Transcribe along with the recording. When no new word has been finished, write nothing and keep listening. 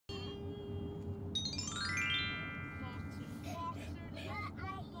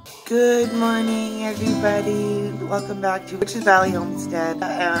Good morning, everybody. Welcome back to Witch's Valley Homestead,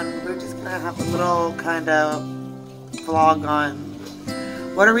 and we're just gonna have a little kind of vlog on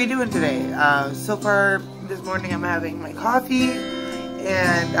what are we doing today. So far this morning I'm having my coffee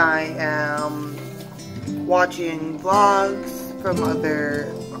and I am watching vlogs from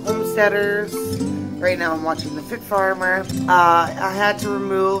other homesteaders. Right now I'm watching The Fit Farmer. I had to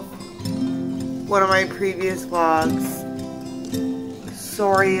remove one of my previous vlogs.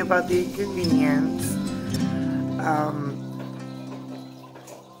 Sorry about the inconvenience.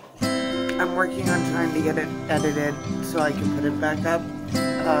 I'm working on trying to get it edited so I can put it back up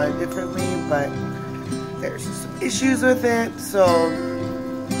differently, but there's just some issues with it, so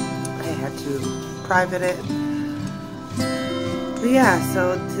I had to private it. But yeah,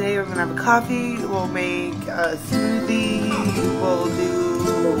 so today we're gonna have a coffee, we'll make a smoothie, we'll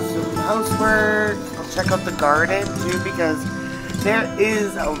do some housework, I'll check out the garden too, because there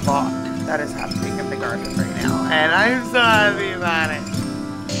is a lot that is happening in the garden right now, and I'm so happy about it.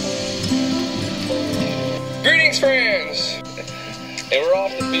 Greetings, friends! And we're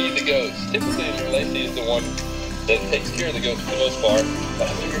off to feed the goats. Typically, Lacey is the one that takes care of the goats for the most part, but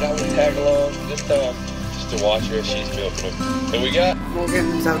I figured I would tag along this time just to watch her as she's milking them. And we got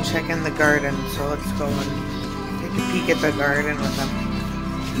Morgan's out checking the garden, so let's go and take a peek at the garden with them.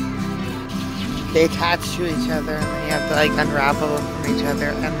 They attach to each other, and then you have to like unravel them from each other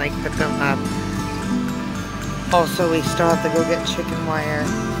and like put them up. Also, we still have to go get chicken wire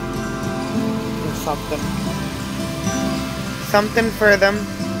and something for them.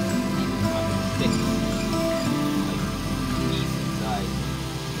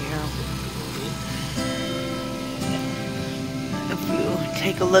 Yeah. If you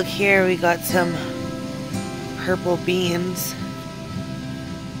take a look here, we got some purple beans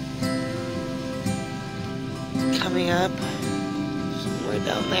coming up somewhere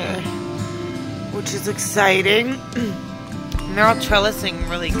down there, which is exciting. And they're all trellising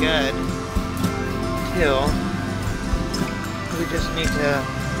really good too. We just need to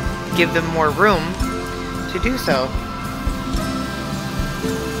give them more room to do so.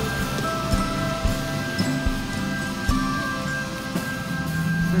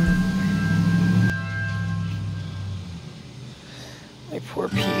 My poor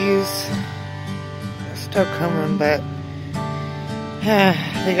peas. Still coming, but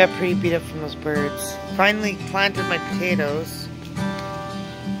they got pretty beat up from those birds. Finally planted my potatoes,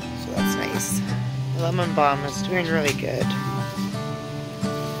 so that's nice. The lemon balm is doing really good.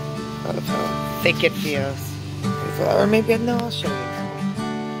 Love how thick it feels. Or maybe, no, I'll show you now.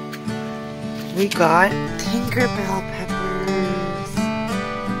 We got Tinkerbell peppers. I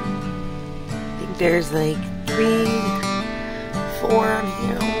think there's like 3, 4 on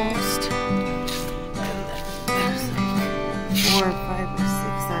here almost. 4, 5, or 6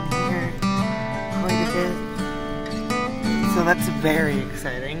 on here, quite a bit. So that's very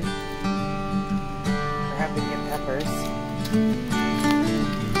exciting. We're happy to get peppers.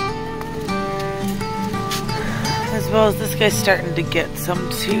 As well as this guy's starting to get some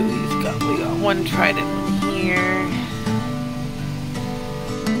too. We got one trident in here.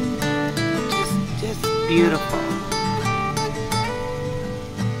 Just beautiful.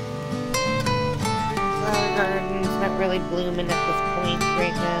 Not really blooming at this point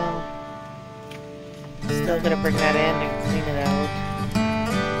right now. Still gonna bring that in and clean it out.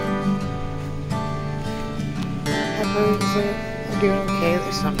 Peppers are doing okay.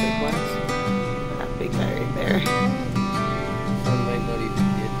 There's some big ones. That big guy right there. some might not even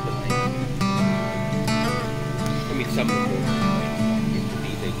get tonight. I mean, some of them might get to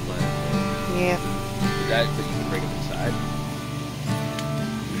be big plants. Yeah. Is that so you can bring them inside?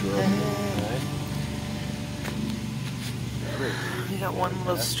 Sure. We got one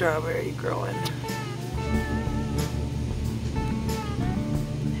little strawberry growing.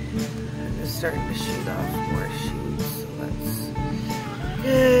 And it's starting to shoot off more shoots, so that's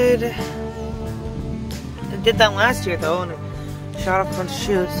good. I did that last year though, and it shot off a bunch of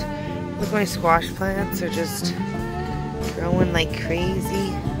shoots. Look, my squash plants are just growing like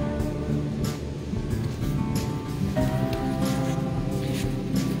crazy.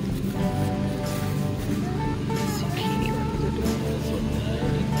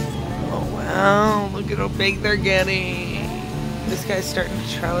 Oh, look at how big they're getting. This guy's starting to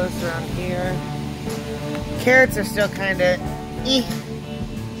trellis around here. Carrots are still kind of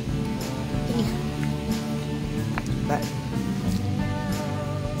but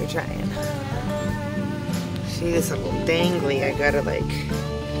we're trying. See this little dangly, I gotta like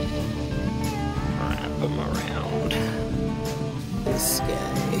wrap them around this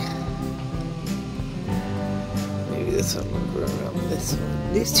guy. Maybe this one will grow around this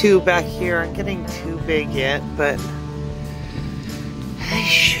one. These two back here aren't getting too big yet, but I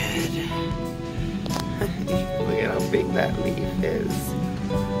should. Look at how big that leaf is.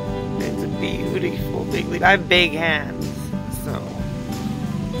 It's a beautiful big leaf. I have big hands, so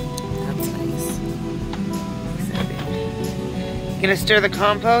that's nice. Exciting. Gonna stir the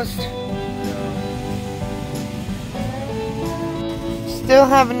compost? Still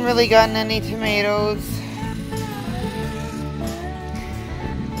haven't really gotten any tomatoes.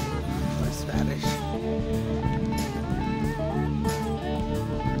 Or Spanish.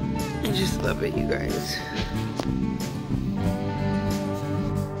 I just love it, you guys.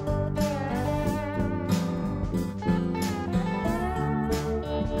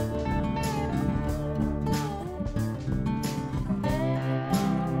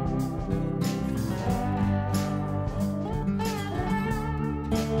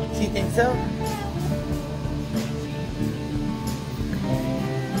 Do you think so?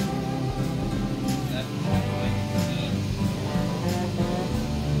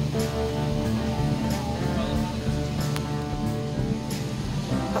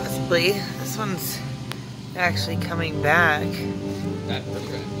 Possibly. This one's actually coming back.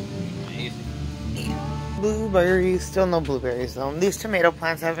 Blueberries. Still no blueberries though. These tomato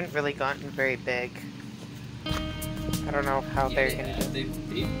plants haven't really gotten very big. I don't know how they're gonna do.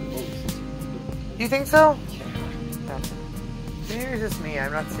 You think so? Yeah. Maybe it's just me.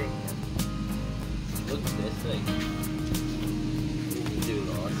 I'm not seeing it. Look at this thing. He's doing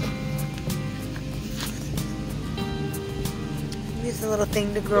awesome. Needs a little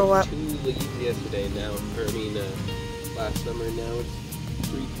thing to grow up. 2 leaves yesterday now. Or I mean, last summer. Now it's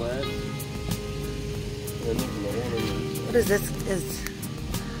 3 plants. And there's another one. What is this? Is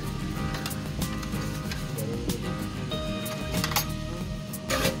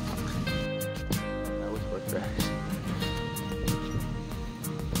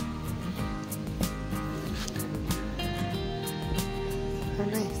oh,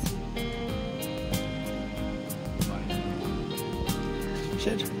 nice.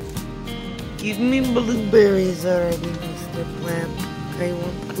 Should give me blueberries already, Mr. Plant. I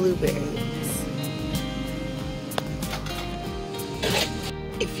want blueberries.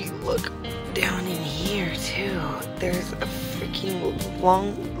 If you look down in here too, there's a freaking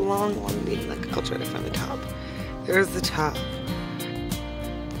long beam. Look, I'll try to find the top. There's the top.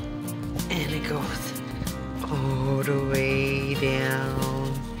 And it goes all the way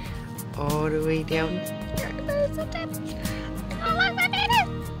down. All the way down. There's the tip. Oh, look, I made it!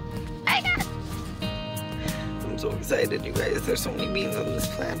 I got it! I'm so excited, you guys. There's so many beans on this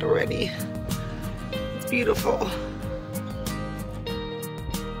plant already. It's beautiful.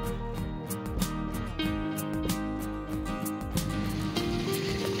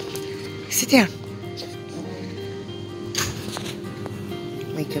 Sit down.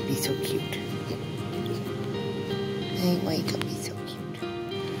 Wake up, he's so cute. Hey, wake up, he's so cute.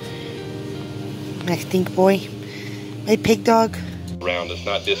 My stink boy. My pig dog. Around us,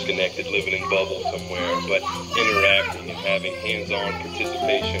 not disconnected, living in bubbles somewhere, but interacting and having hands-on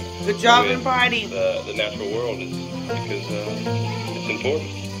participation. Good job, with everybody. The natural world is because it's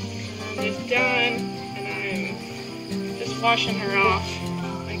important. It's done, and I'm just washing her off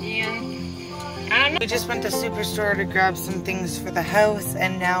again. I don't know. We just went to Superstore to grab some things for the house,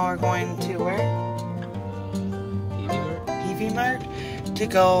 and now we're going to where? PV Mart to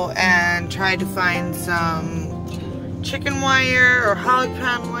go and try to find some chicken wire or hog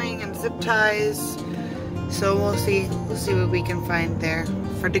paneling and zip ties. So we'll see what we can find there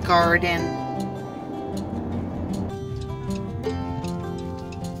for the garden.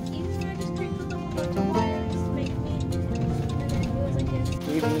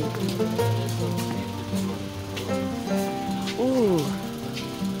 Ooh,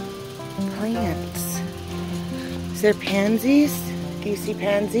 plants. Is there pansies? Do you see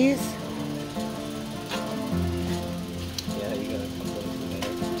pansies? Yeah, you got a couple of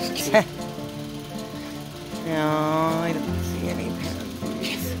tomatoes. No, I don't see any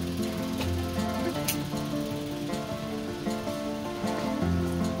pansies.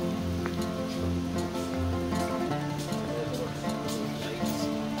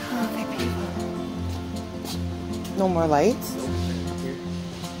 Oh, they're beautiful. No more lights? I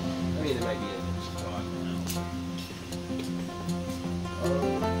mean, it might be a spot.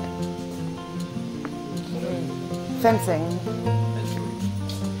 Fencing.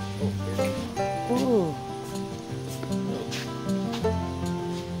 Ooh.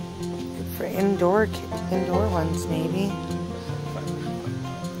 Good for indoor ones, maybe.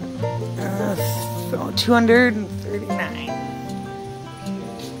 So 239.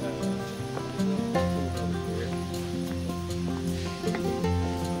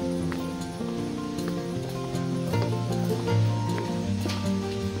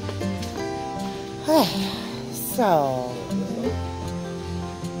 So,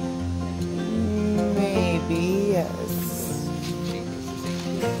 maybe, yes.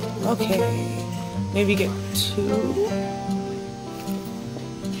 Okay, maybe get 2.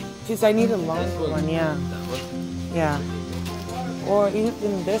 Because I need a longer one, yeah. Yeah. Or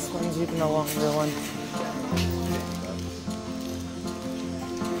even this one's even a longer one.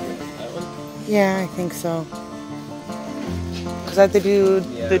 Yeah, I think so. Because I have to do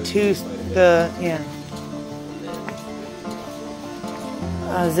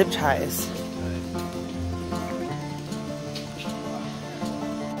zip ties.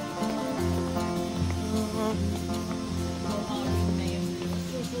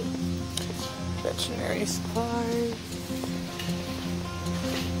 Veterinary supplies.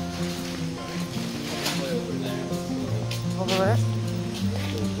 Over there?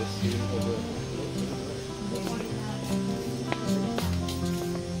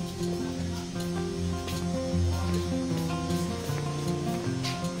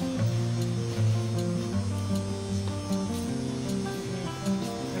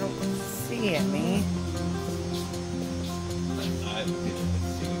 I don't see any.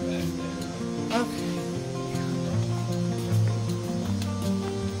 Okay.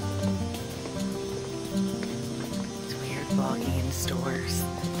 It's weird vlogging in stores. I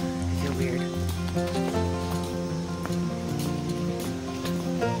feel weird.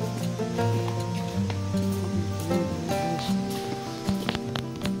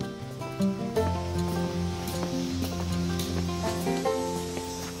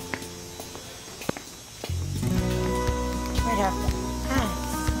 Might have to ask.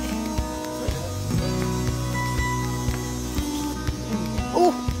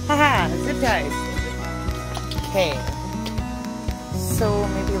 Oh, haha, zip ties. Okay. So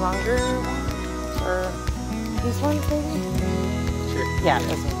maybe longer ones? Or these ones maybe? Sure. Yeah,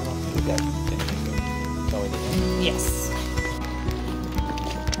 those ones will be good. Yes.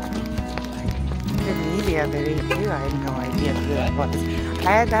 The media video too, I had no idea who that was.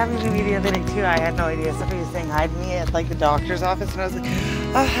 I had that media video too, I had no idea. Somebody was saying hi to me at like the doctor's office and I was like,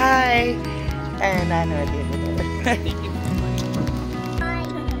 oh hi. And I had no idea who they were.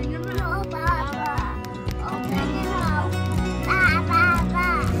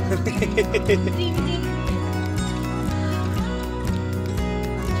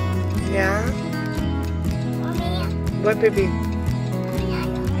 Yeah? What, baby?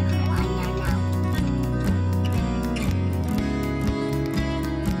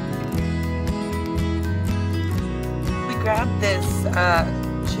 We grabbed this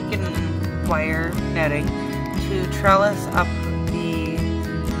chicken wire netting to trellis up the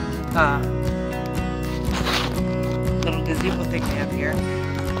little gazebo thing we have here.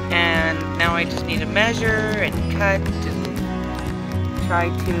 And now I just need to measure and cut and try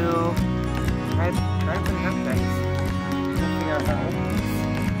to put it up, guys. Figure out how it works.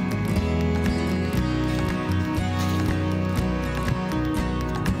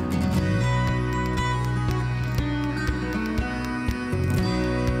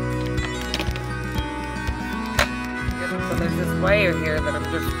 So there's this wire here that I'm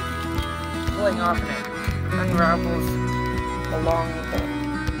just pulling off and it unravels along the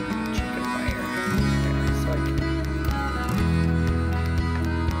chicken wire. Yeah, so I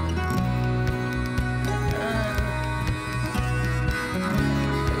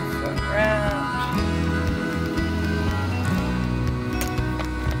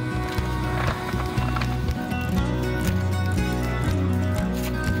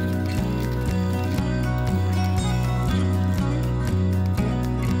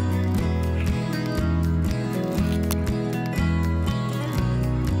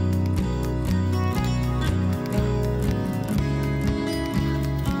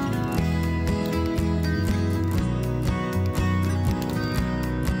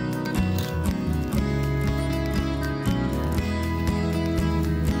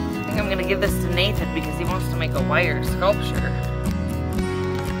can give this to Nathan because he wants to make a wire sculpture.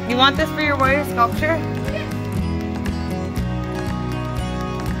 You want this for your wire sculpture?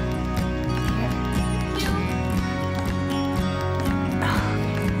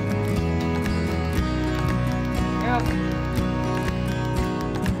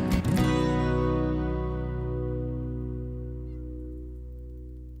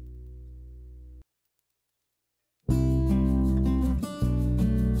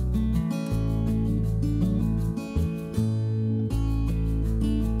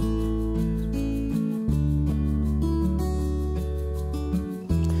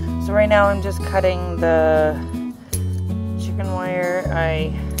 So right now I'm just cutting the chicken wire.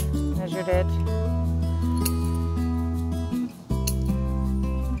 I measured it.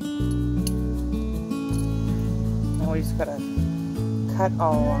 we just gotta cut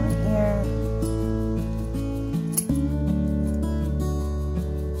all along here.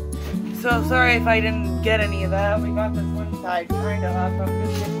 So sorry if I didn't get any of that. We got this one side kind of up. I'm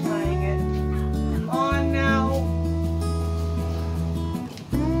just tying it on now.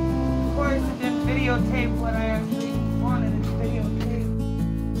 Of course, it didn't videotape what I actually wanted it to videotape.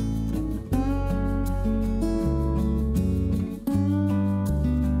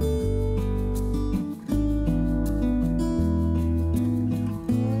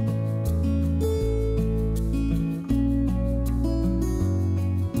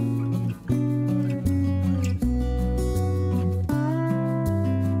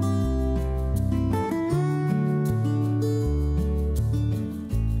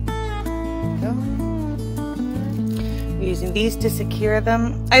 Using these to secure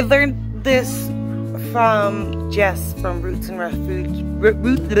them. I learned this from Jess from Roots and Refuge.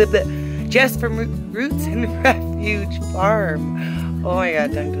 Jess from Roots and Refuge Farm. Oh my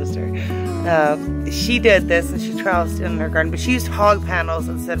god, tongue twister. She did this and she trellised it in her garden, but she used hog panels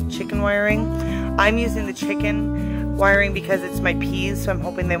instead of chicken wiring. I'm using the chicken wiring because it's my peas, so I'm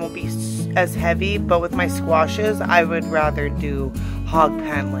hoping they won't be as heavy. But with my squashes, I would rather do hog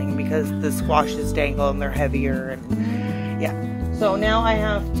paneling because the squashes dangle and they're heavier and yeah. So now I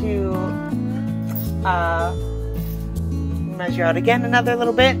have to measure out again another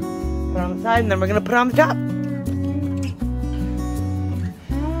little bit, put it on the side, and then we're gonna put it on the top.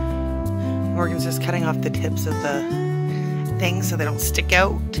 Morgan's just cutting off the tips of the things so they don't stick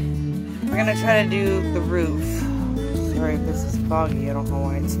out. We're gonna try to do the roof. Sorry if this is foggy. I don't know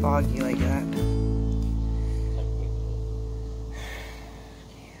why it's foggy like that.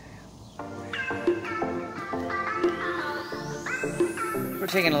 We're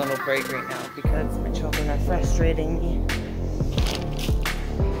taking a little break right now because my children are frustrating me.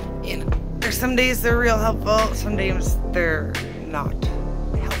 You know, there's some days they're real helpful, some days they're not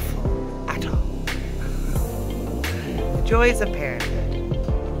helpful at all. The joys of parenthood.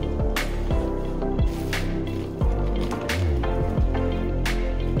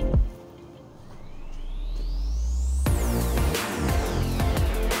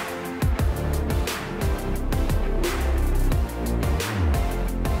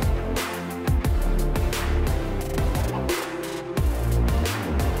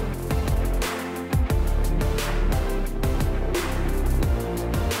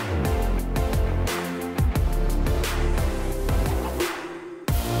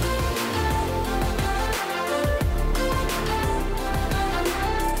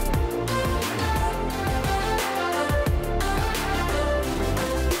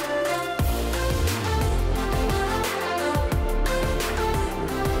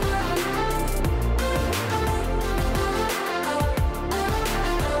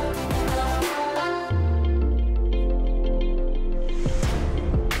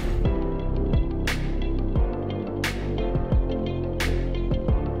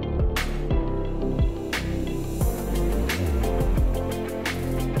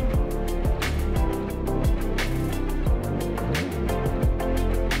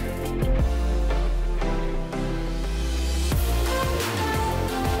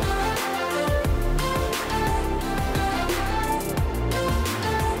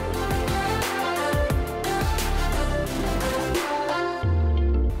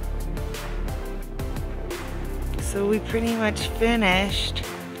 So we pretty much finished.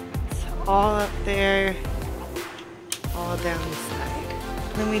 It's all up there, all down the side.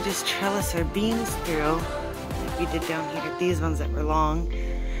 Then we just trellis our beans through, like we did down here, these ones that were long.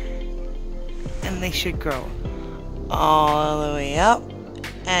 And they should grow all the way up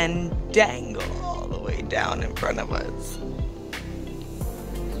and dangle all the way down in front of us.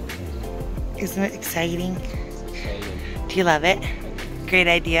 Isn't it exciting? Do you love it? Great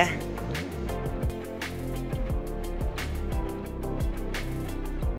idea.